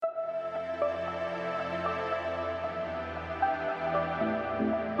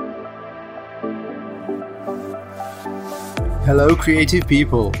Hello, creative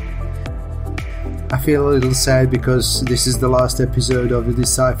people. I feel a little sad because this is the last episode of the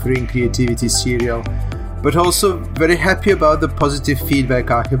Deciphering Creativity serial, but also very happy about the positive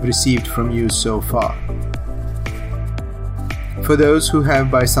feedback I have received from you so far. For those who have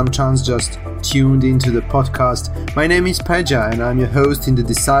by some chance just tuned into the podcast, my name is Peja and I'm your host in the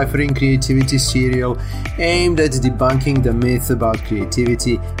Deciphering Creativity serial aimed at debunking the myth about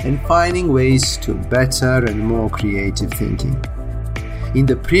creativity and finding ways to better and more creative thinking. In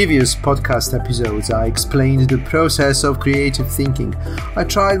the previous podcast episodes, I explained the process of creative thinking. I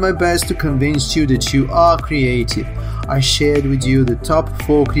tried my best to convince you that you are creative. I shared with you the top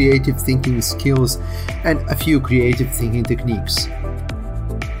 4 creative thinking skills and a few creative thinking techniques.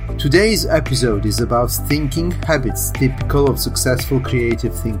 Today's episode is about thinking habits typical of successful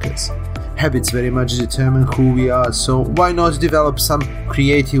creative thinkers. Habits very much determine who we are, so why not develop some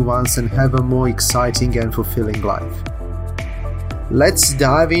creative ones and have a more exciting and fulfilling life? Let's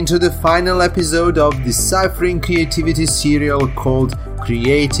dive into the final episode of Deciphering Creativity serial called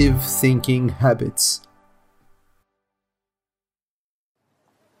Creative Thinking Habits.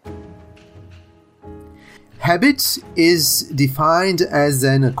 Habit is defined as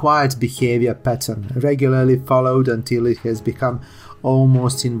an acquired behavior pattern, regularly followed until it has become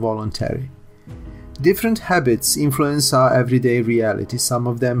almost involuntary. Different habits influence our everyday reality. Some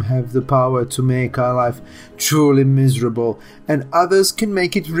of them have the power to make our life truly miserable, and others can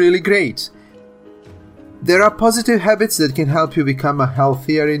make it really great. There are positive habits that can help you become a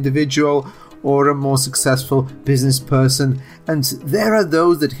healthier individual or a more successful business person, and there are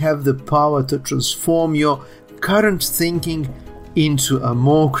those that have the power to transform your current thinking into a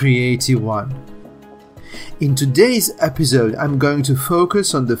more creative one. In today's episode, I'm going to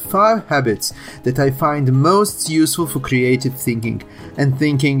focus on the 5 habits that I find most useful for creative thinking and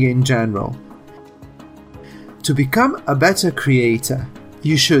thinking in general. To become a better creator,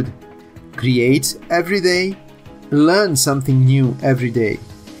 you should create every day, learn something new every day,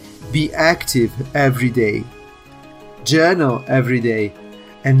 be active every day, journal every day,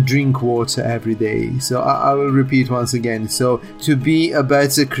 and drink water every day. So I will repeat once again. So to be a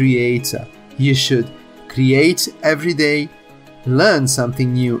better creator, you should create every day, learn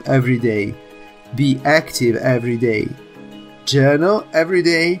something new every day, be active every day, journal every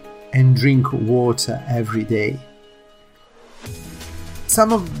day, and drink water every day.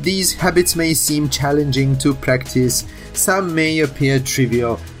 Some of these habits may seem challenging to practice, some may appear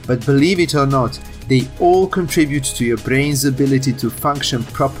trivial, but believe it or not, they all contribute to your brain's ability to function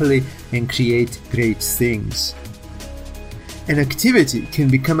properly and create great things. An activity can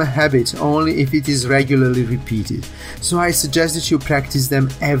become a habit only if it is regularly repeated, so I suggest that you practice them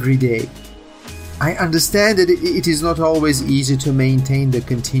every day. I understand that it is not always easy to maintain the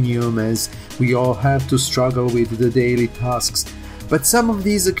continuum, as we all have to struggle with the daily tasks, but some of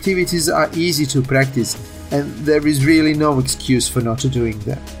these activities are easy to practice and there is really no excuse for not doing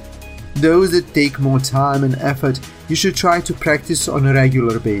them. Those that take more time and effort, you should try to practice on a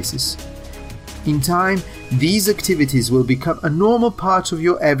regular basis. In time, these activities will become a normal part of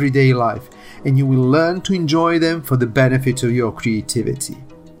your everyday life, and you will learn to enjoy them for the benefit of your creativity.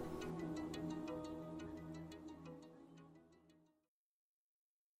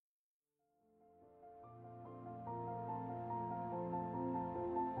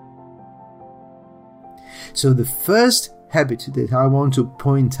 So the first habit that I want to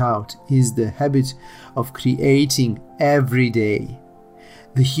point out is the habit of creating every day.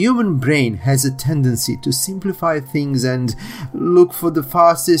 The human brain has a tendency to simplify things and look for the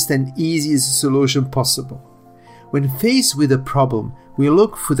fastest and easiest solution possible. When faced with a problem, we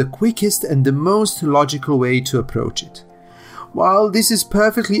look for the quickest and the most logical way to approach it. While this is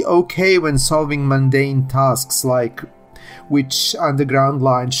perfectly okay when solving mundane tasks like which underground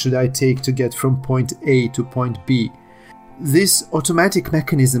line should I take to get from point A to point B, this automatic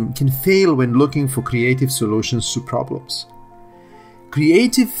mechanism can fail when looking for creative solutions to problems.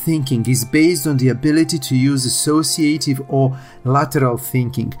 Creative thinking is based on the ability to use associative or lateral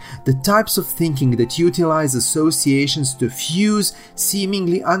thinking, the types of thinking that utilize associations to fuse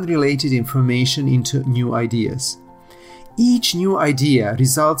seemingly unrelated information into new ideas. Each new idea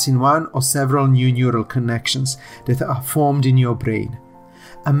results in one or several new neural connections that are formed in your brain.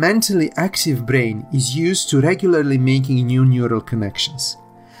 A mentally active brain is used to regularly making new neural connections.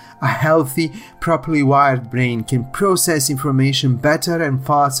 A healthy, properly wired brain can process information better and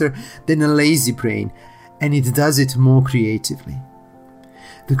faster than a lazy brain, and it does it more creatively.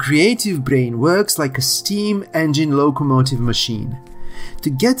 The creative brain works like a steam engine locomotive machine.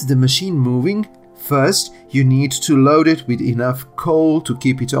 To get the machine moving, First, you need to load it with enough coal to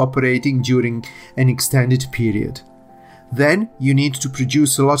keep it operating during an extended period. Then you need to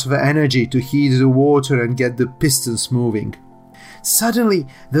produce a lot of energy to heat the water and get the pistons moving. Suddenly,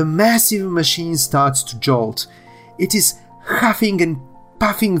 the massive machine starts to jolt. It is huffing and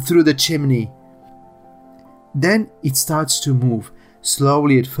puffing through the chimney. Then it starts to move,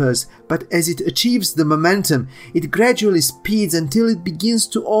 slowly at first, but as it achieves the momentum, it gradually speeds until it begins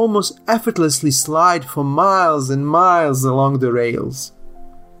to almost effortlessly slide for miles and miles along the rails.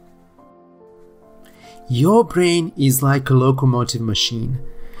 Your brain is like a locomotive machine.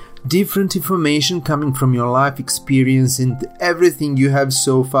 Different information coming from your life experience and everything you have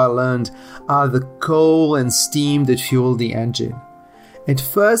so far learned are the coal and steam that fuel the engine. At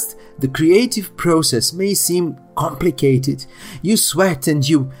first, the creative process may seem complicated. You sweat and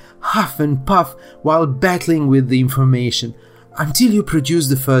you huff and puff while battling with the information until you produce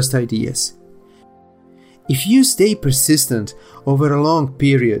the first ideas. If you stay persistent over a long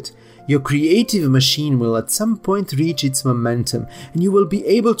period, your creative machine will at some point reach its momentum and you will be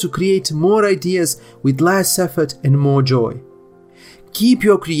able to create more ideas with less effort and more joy. Keep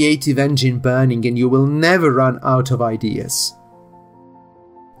your creative engine burning and you will never run out of ideas.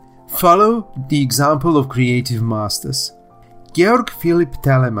 Follow the example of creative masters. Georg Philipp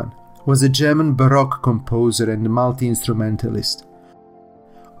Telemann was a German Baroque composer and multi-instrumentalist,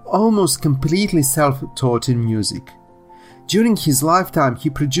 almost completely self-taught in music. During his lifetime, he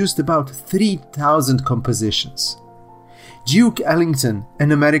produced about 3,000 compositions. Duke Ellington,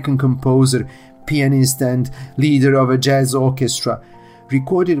 an American composer, pianist, and leader of a jazz orchestra,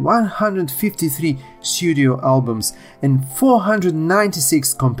 recorded 153 studio albums and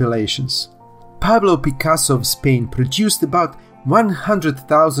 496 compilations. Pablo Picasso of Spain produced about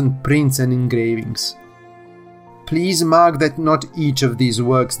 100,000 prints and engravings. Please mark that not each of these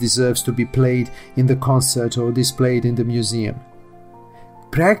works deserves to be played in the concert or displayed in the museum.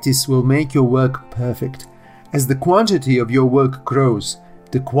 Practice will make your work perfect. As the quantity of your work grows,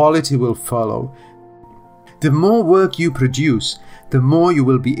 the quality will follow. The more work you produce, the more you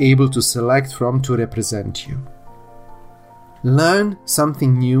will be able to select from to represent you. Learn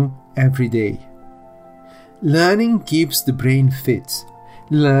something new every day. Learning keeps the brain fit.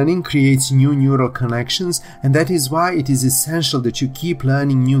 Learning creates new neural connections, and that is why it is essential that you keep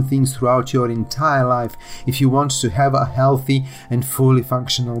learning new things throughout your entire life if you want to have a healthy and fully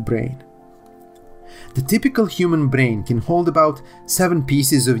functional brain. The typical human brain can hold about 7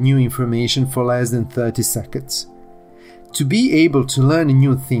 pieces of new information for less than 30 seconds. To be able to learn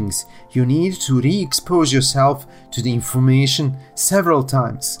new things, you need to re-expose yourself to the information several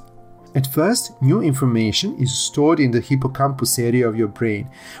times. At first, new information is stored in the hippocampus area of your brain,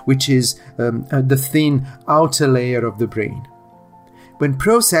 which is the thin outer layer of the brain. When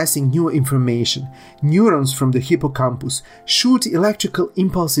processing new information, neurons from the hippocampus shoot electrical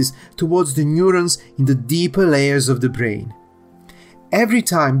impulses towards the neurons in the deeper layers of the brain. Every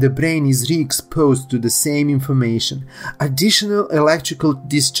time the brain is re-exposed to the same information, additional electrical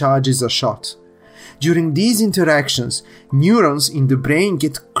discharges are shot. During these interactions, neurons in the brain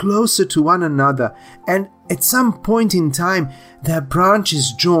get closer to one another, and at some point in time, their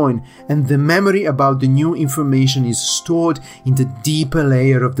branches join and the memory about the new information is stored in the deeper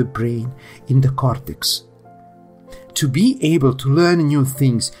layer of the brain, in the cortex. To be able to learn new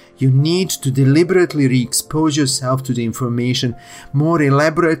things, you need to deliberately re-expose yourself to the information more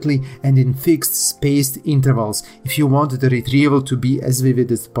elaborately and in fixed spaced intervals if you want the retrieval to be as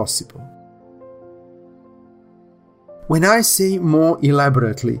vivid as possible. When I say more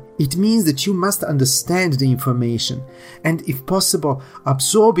elaborately, it means that you must understand the information and, if possible,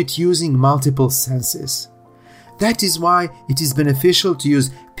 absorb it using multiple senses. That is why it is beneficial to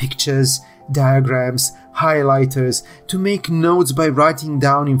use pictures, diagrams, highlighters, to make notes by writing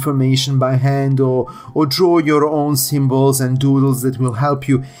down information by hand or draw your own symbols and doodles that will help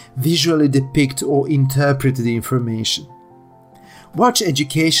you visually depict or interpret the information. Watch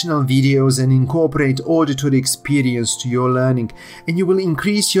educational videos and incorporate auditory experience to your learning, and you will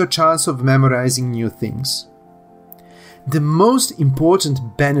increase your chance of memorizing new things. The most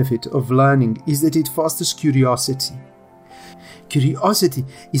important benefit of learning is that it fosters curiosity. Curiosity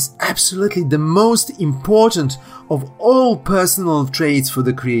is absolutely the most important of all personal traits for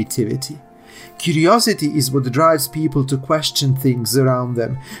the creativity. Curiosity is what drives people to question things around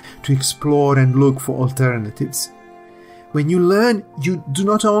them, to explore and look for alternatives. When you learn, you do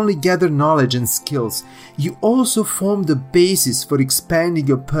not only gather knowledge and skills, you also form the basis for expanding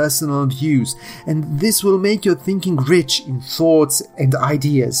your personal views, and this will make your thinking rich in thoughts and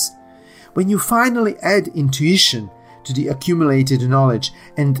ideas. When you finally add intuition to the accumulated knowledge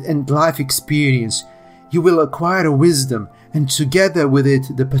and life experience, you will acquire a wisdom and together with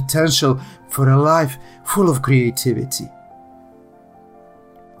it the potential for a life full of creativity.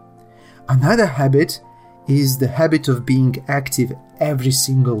 Another habit is the habit of being active every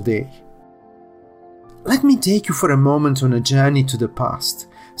single day. Let me take you for a moment on a journey to the past,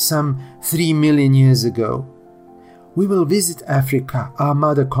 some 3 million years ago. We will visit Africa, our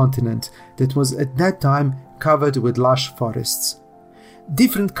mother continent, that was at that time covered with lush forests.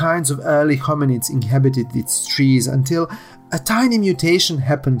 Different kinds of early hominids inhabited its trees until a tiny mutation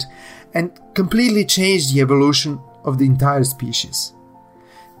happened and completely changed the evolution of the entire species.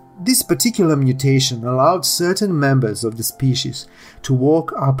 This particular mutation allowed certain members of the species to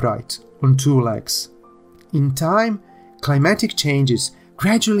walk upright on 2 legs. In time, climatic changes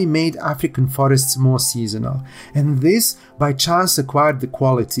gradually made African forests more seasonal, and this, by chance acquired the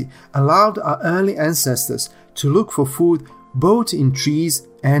quality, allowed our early ancestors to look for food both in trees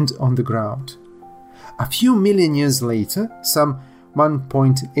and on the ground. A few million years later, some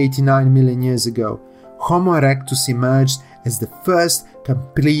 1.89 million years ago, Homo erectus emerged as the first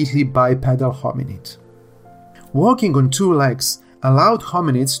completely bipedal hominid. Walking on 2 legs allowed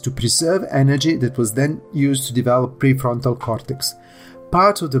hominids to preserve energy that was then used to develop prefrontal cortex,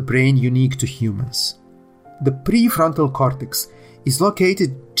 part of the brain unique to humans. The prefrontal cortex is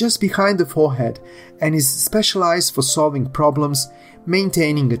located just behind the forehead and is specialized for solving problems,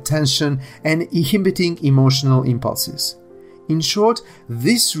 maintaining attention, and inhibiting emotional impulses. In short,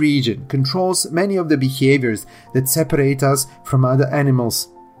 this region controls many of the behaviors that separate us from other animals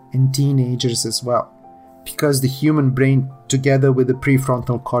and teenagers as well, because the human brain, together with the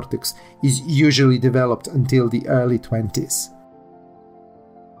prefrontal cortex, is usually developed until the early 20s.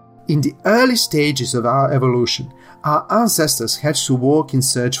 In the early stages of our evolution, our ancestors had to walk in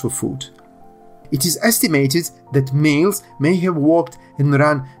search for food. It is estimated that males may have walked and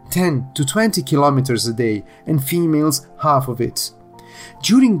run 10 to 20 kilometers a day, and females half of it.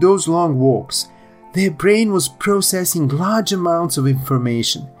 During those long walks, their brain was processing large amounts of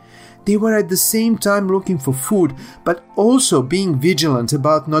information. They were at the same time looking for food, but also being vigilant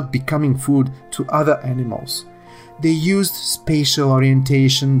about not becoming food to other animals. They used spatial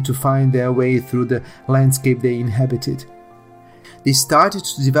orientation to find their way through the landscape they inhabited. They started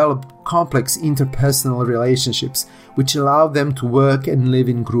to develop complex interpersonal relationships, which allowed them to work and live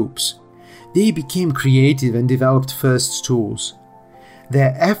in groups. They became creative and developed first tools.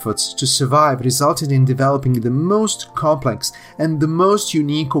 Their efforts to survive resulted in developing the most complex and the most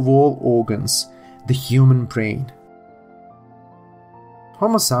unique of all organs, the human brain.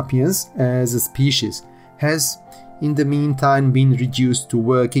 Homo sapiens, as a species, has in the meantime been reduced to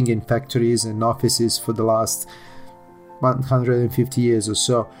working in factories and offices for the last 150 years or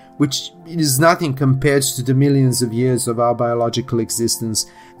so, which is nothing compared to the millions of years of our biological existence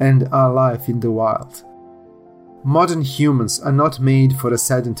and our life in the wild. Modern humans are not made for a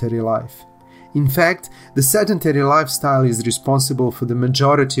sedentary life. In fact, the sedentary lifestyle is responsible for the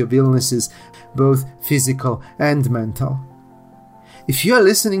majority of illnesses, both physical and mental. If you are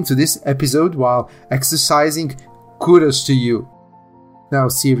listening to this episode while exercising, kudos to you. Now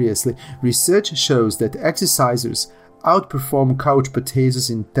seriously, research shows that exercisers outperform couch potatoes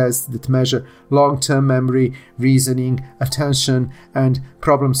in tests that measure long-term memory, reasoning, attention, and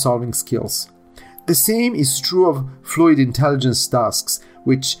problem-solving skills. The same is true of fluid intelligence tasks,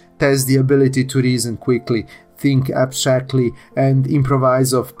 which test the ability to reason quickly, think abstractly, and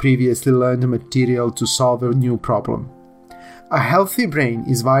improvise off previously learned material to solve a new problem. A healthy brain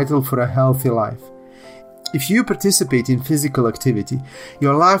is vital for a healthy life. If you participate in physical activity,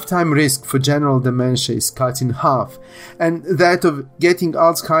 your lifetime risk for general dementia is cut in half, and that of getting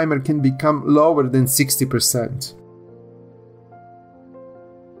Alzheimer can become lower than 60%.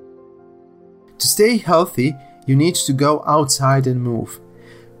 To stay healthy, you need to go outside and move.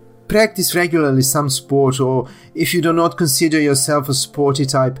 Practice regularly some sport, or if you do not consider yourself a sporty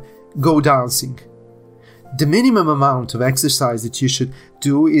type, go dancing. The minimum amount of exercise that you should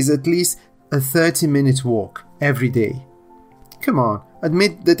do is at least a 30-minute walk every day. Come on,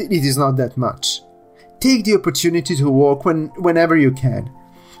 admit that it is not that much. Take the opportunity to walk whenever you can.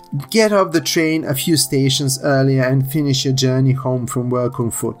 Get off the train a few stations earlier and finish your journey home from work on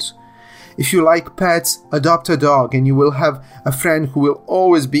foot. If you like pets, adopt a dog and you will have a friend who will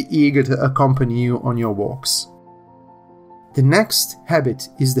always be eager to accompany you on your walks. The next habit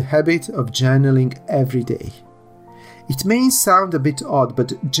is the habit of journaling every day. It may sound a bit odd, but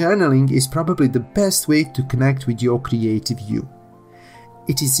journaling is probably the best way to connect with your creative you.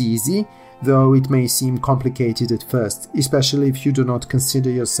 It is easy, though it may seem complicated at first, especially if you do not consider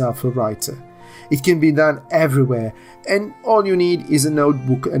yourself a writer. It can be done everywhere, and all you need is a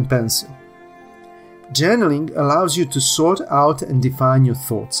notebook and pencil. Journaling allows you to sort out and define your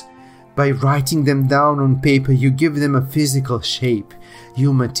thoughts. By writing them down on paper, you give them a physical shape.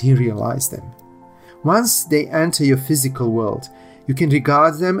 You materialize them. Once they enter your physical world, you can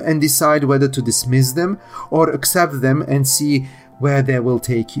regard them and decide whether to dismiss them or accept them and see where they will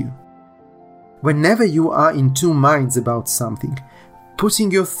take you. Whenever you are in two minds about something,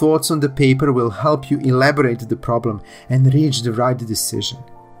 putting your thoughts on the paper will help you elaborate the problem and reach the right decision.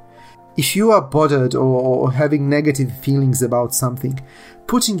 If you are bothered or having negative feelings about something,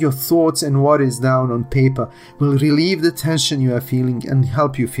 putting your thoughts and worries down on paper will relieve the tension you are feeling and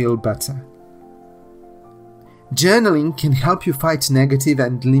help you feel better. Journaling can help you fight negative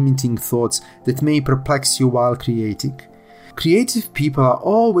and limiting thoughts that may perplex you while creating. Creative people are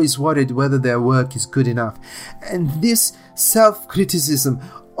always worried whether their work is good enough, and this self-criticism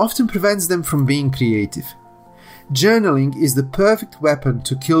often prevents them from being creative. Journaling is the perfect weapon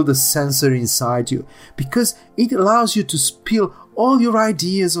to kill the censor inside you because it allows you to spill all your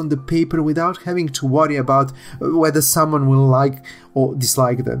ideas on the paper without having to worry about whether someone will like or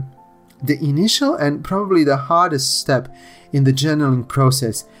dislike them. The initial and probably the hardest step in the journaling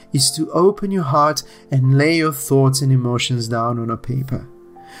process is to open your heart and lay your thoughts and emotions down on a paper.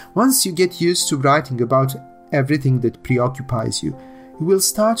 Once you get used to writing about everything that preoccupies you, you will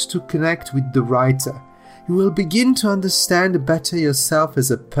start to connect with the writer. You will begin to understand better yourself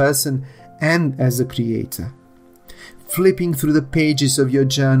as a person and as a creator. Flipping through the pages of your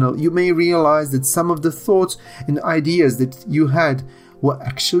journal, you may realize that some of the thoughts and ideas that you had were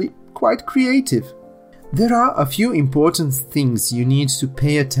actually quite creative. There are a few important things you need to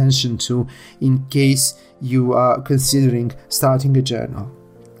pay attention to in case you are considering starting a journal.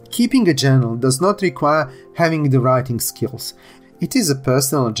 Keeping a journal does not require having the writing skills. It is a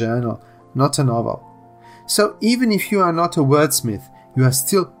personal journal, not a novel. So even if you are not a wordsmith, you are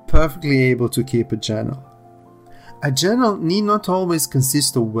still perfectly able to keep a journal. A journal need not always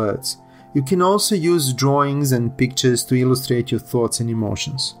consist of words. You can also use drawings and pictures to illustrate your thoughts and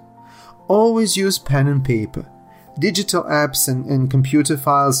emotions. Always use pen and paper. Digital apps and computer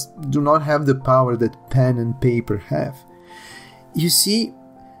files do not have the power that pen and paper have. You see,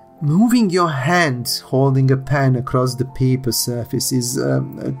 moving your hand holding a pen across the paper surface is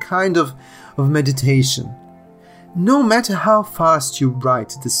a kind of meditation. No matter how fast you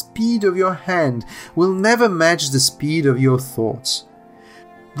write, the speed of your hand will never match the speed of your thoughts.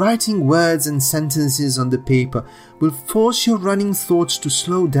 Writing words and sentences on the paper will force your running thoughts to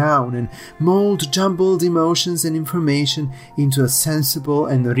slow down and mold jumbled emotions and information into a sensible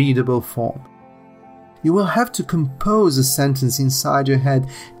and readable form. You will have to compose a sentence inside your head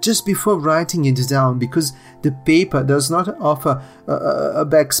just before writing it down because the paper does not offer a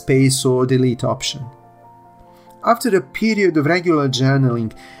backspace or delete option. After a period of regular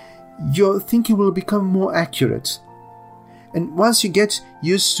journaling, your thinking will become more accurate. And once you get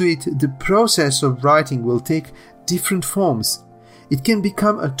used to it, the process of writing will take different forms. It can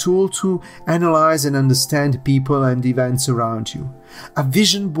become a tool to analyze and understand people and events around you, a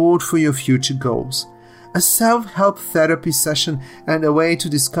vision board for your future goals, a self-help therapy session, and a way to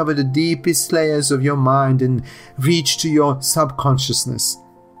discover the deepest layers of your mind and reach to your subconsciousness,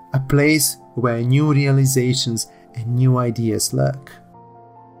 a place where new realizations and new ideas lurk.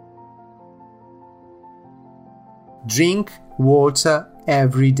 Drink water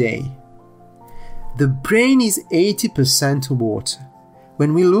every day. The brain is 80% water.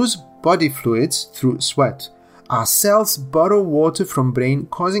 When we lose body fluids through sweat, our cells borrow water from brain,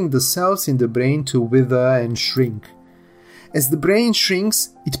 causing the cells in the brain to wither and shrink. As the brain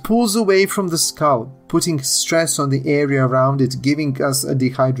shrinks, it pulls away from the skull, putting stress on the area around it, giving us a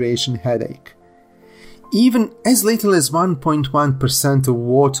dehydration headache. Even as little as 1.1% of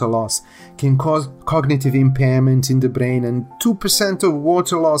water loss can cause cognitive impairment in the brain, and 2% of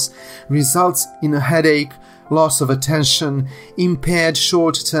water loss results in a headache, loss of attention, impaired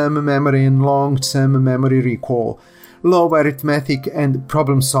short-term memory and long-term memory recall, low arithmetic and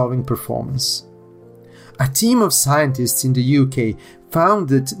problem-solving performance. A team of scientists in the UK found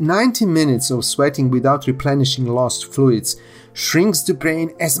that 90 minutes of sweating without replenishing lost fluids shrinks the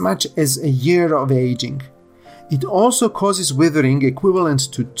brain as much as a year of aging. It also causes withering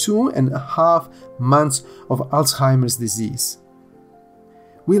equivalent to 2.5 months of Alzheimer's disease.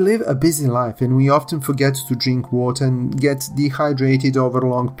 We live a busy life and we often forget to drink water and get dehydrated over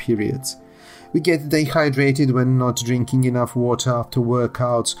long periods. We get dehydrated when not drinking enough water after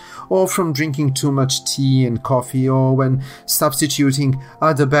workouts, or from drinking too much tea and coffee, or when substituting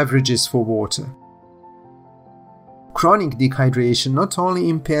other beverages for water. Chronic dehydration not only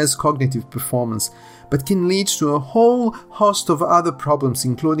impairs cognitive performance, but can lead to a whole host of other problems,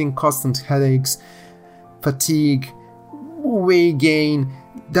 including constant headaches, fatigue, weight gain,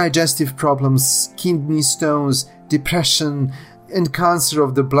 digestive problems, kidney stones, depression, and cancer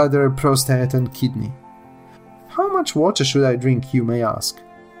of the bladder, prostate, and kidney. How much water should I drink, you may ask?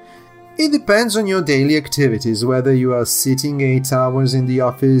 It depends on your daily activities, whether you are sitting 8 hours in the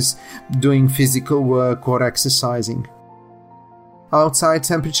office, doing physical work, or exercising. Outside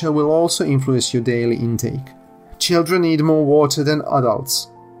temperature will also influence your daily intake. Children need more water than adults.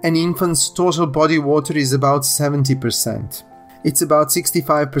 An infant's total body water is about 70%. It's about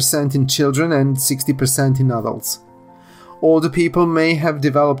 65% in children and 60% in adults. Older people may have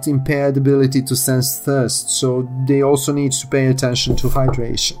developed impaired ability to sense thirst, so they also need to pay attention to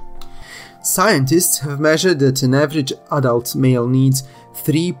hydration. Scientists have measured that an average adult male needs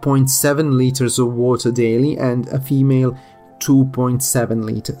 3.7 liters of water daily and a female 2.7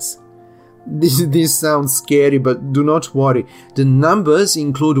 liters. This sounds scary, but do not worry. The numbers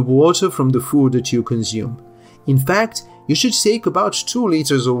include water from the food that you consume. In fact, you should take about 2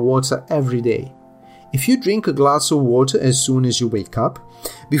 liters of water every day. If you drink a glass of water as soon as you wake up,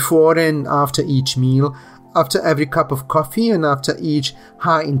 before and after each meal, after every cup of coffee, and after each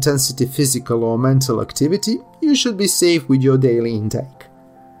high-intensity physical or mental activity, you should be safe with your daily intake.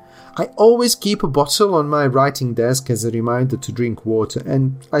 I always keep a bottle on my writing desk as a reminder to drink water,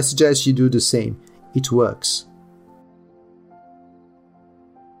 and I suggest you do the same. It works.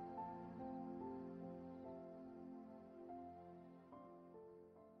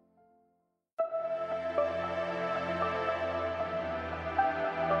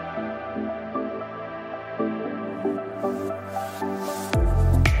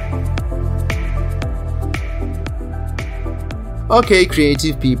 Okay,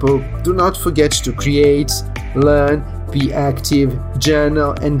 creative people, do not forget to create, learn, be active,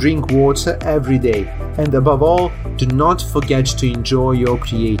 journal, and drink water every day. And above all, do not forget to enjoy your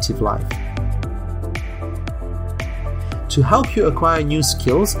creative life. To help you acquire new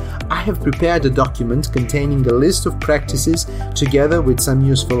skills, I have prepared a document containing a list of practices together with some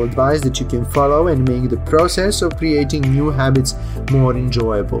useful advice that you can follow and make the process of creating new habits more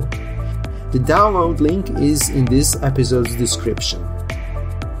enjoyable. The download link is in this episode's description.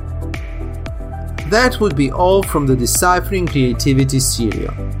 That would be all from the Deciphering Creativity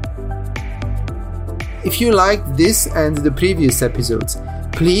serial. If you liked this and the previous episodes,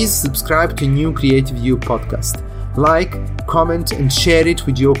 please subscribe to New Creative You podcast. Like, comment, and share it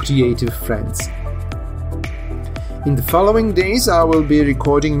with your creative friends. In the following days, I will be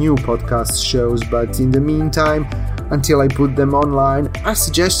recording new podcast shows, but in the meantime, until I put them online, I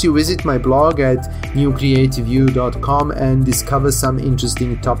suggest you visit my blog at newcreativeyou.com and discover some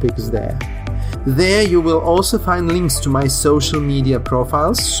interesting topics there. There you will also find links to my social media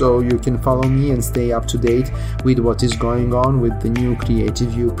profiles, so you can follow me and stay up to date with what is going on with the New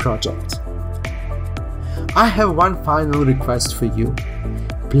Creative You project. I have one final request for you.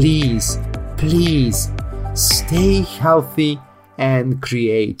 Please, stay healthy and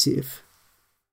creative.